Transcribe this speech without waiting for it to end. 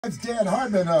It's Dan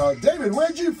Hartman. David,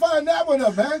 where'd you find that one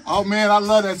up, man? Oh, man, I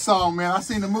love that song, man. I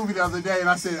seen the movie the other day, and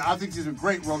I said, I think it's a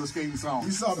great roller skating song.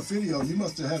 You saw the video. You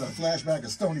must have had a flashback of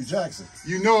Stoney Jackson.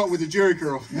 You know it with the jerry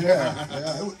curl. Yeah,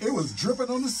 it was dripping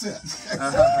on the set.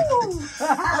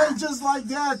 Hey, just like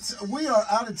that, we are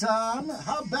out of time.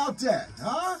 How about that,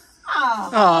 huh?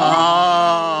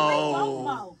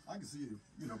 Oh. I can see you,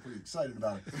 pretty excited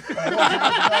about it.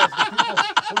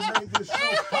 Who made this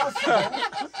show possible.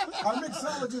 Our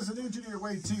mixologist and engineer,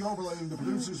 Wade T. Oberlin, the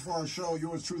producers for our show,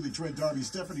 yours truly, Trent, Darby,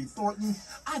 Stephanie Thornton.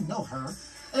 I know her.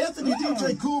 Anthony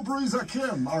DJ Cool Breeze,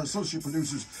 Kim, our associate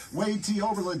producers, Wade T.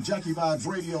 Oberlin, Jackie Vibes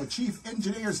Radio, Chief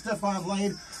Engineer, Stefan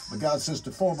Lane, my god sister,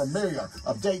 former mayor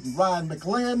of Dayton, Ryan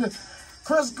McLean.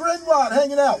 Chris Grinwad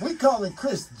hanging out. We call him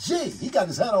Chris G. He got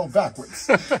his hat on backwards.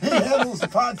 He handles the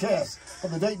podcast for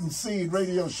the Dayton Scene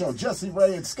Radio Show. Jesse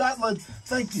Ray in Scotland,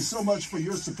 thank you so much for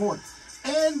your support.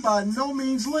 And by no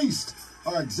means least,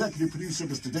 our executive producer,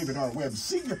 Mr. David R. Webb,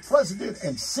 senior president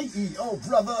and CEO,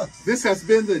 brother. This has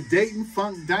been the Dayton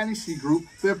Funk Dynasty Group,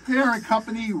 the parent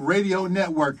company radio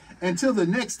network. Until the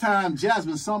next time,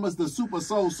 Jasmine Summers, the Super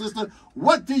Soul Sister,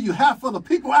 what do you have for the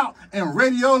people out in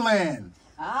Radio Land?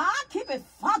 Keep it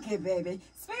funky, baby.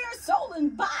 Spirit, soul,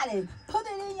 and body. Put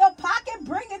it in your pocket,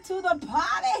 bring it to the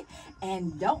party.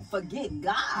 And don't forget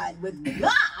God. With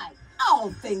God,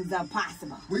 all things are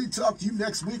possible. We talk to you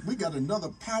next week. We got another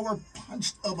power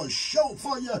punch of a show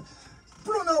for you.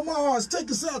 Bruno Mars,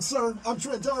 take us out, sir. I'm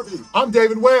Trent Darby. I'm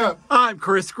David Webb. I'm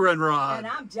Chris Grinrod. And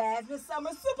I'm Jasmine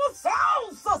Summers, Super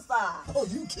Soul Sister. Oh,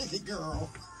 you kick it, girl.